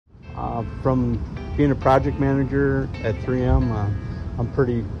From being a project manager at 3M, I'm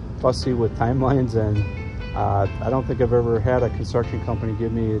pretty fussy with timelines, and I don't think I've ever had a construction company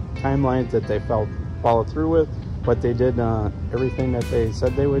give me timelines that they felt followed through with, but they did everything that they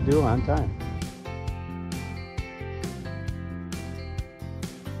said they would do on time.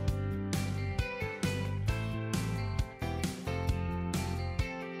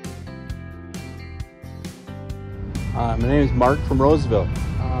 My name is Mark from Roseville.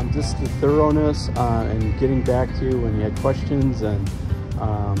 Just the thoroughness and getting back to you when you had questions, and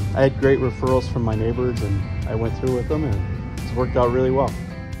I had great referrals from my neighbors, and I went through with them, and it's worked out really well.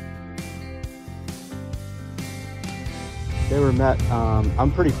 They were met.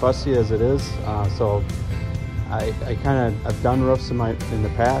 I'm pretty fussy as it is, so I've done roofs in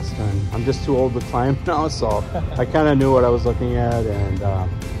the past, and I'm just too old to climb now, so I kind of knew what I was looking at, and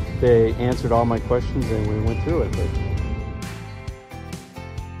they answered all my questions, and we went through it.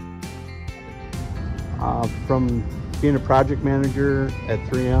 From being a project manager at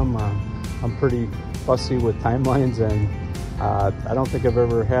 3M, I'm pretty fussy with timelines, and I don't think I've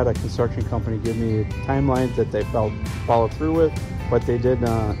ever had a construction company give me timelines that they felt followed through with, but they did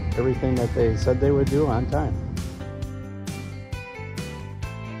everything that they said they would do on time.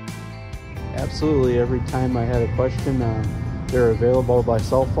 Absolutely, every time I had a question, they're available by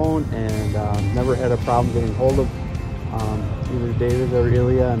cell phone, and never had a problem getting hold of either David or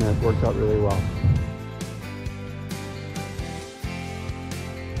Ilya, and it worked out really well.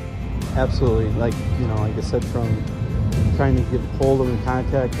 Absolutely, like I said, from trying to get hold of and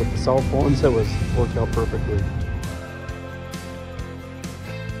contact with the cell phones, it worked out perfectly.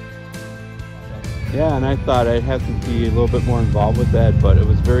 Yeah, and I thought I'd have to be a little bit more involved with that, but it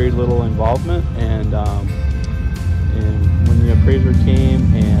was very little involvement, and when the appraiser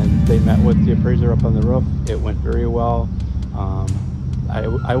came and they met with the appraiser up on the roof, it went very well.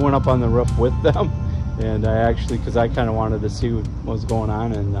 I went up on the roof with them, and because I kind of wanted to see what was going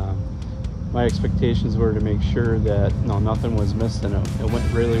on, and my expectations were to make sure that nothing was missed, and it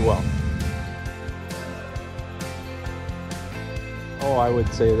went really well. Oh, I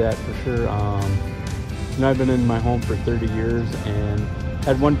would say that for sure. I've been in my home for 30 years and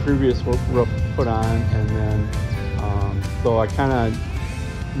had one previous roof put on, and then so I kind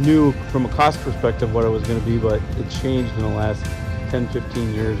of knew from a cost perspective what it was going to be, but it changed in the last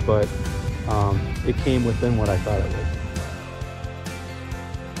 10-15 years, but it came within what I thought it would.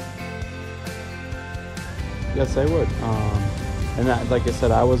 Yes, I would. And like I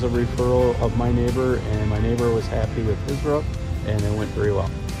said, I was a referral of my neighbor, and my neighbor was happy with his roof, and it went very well.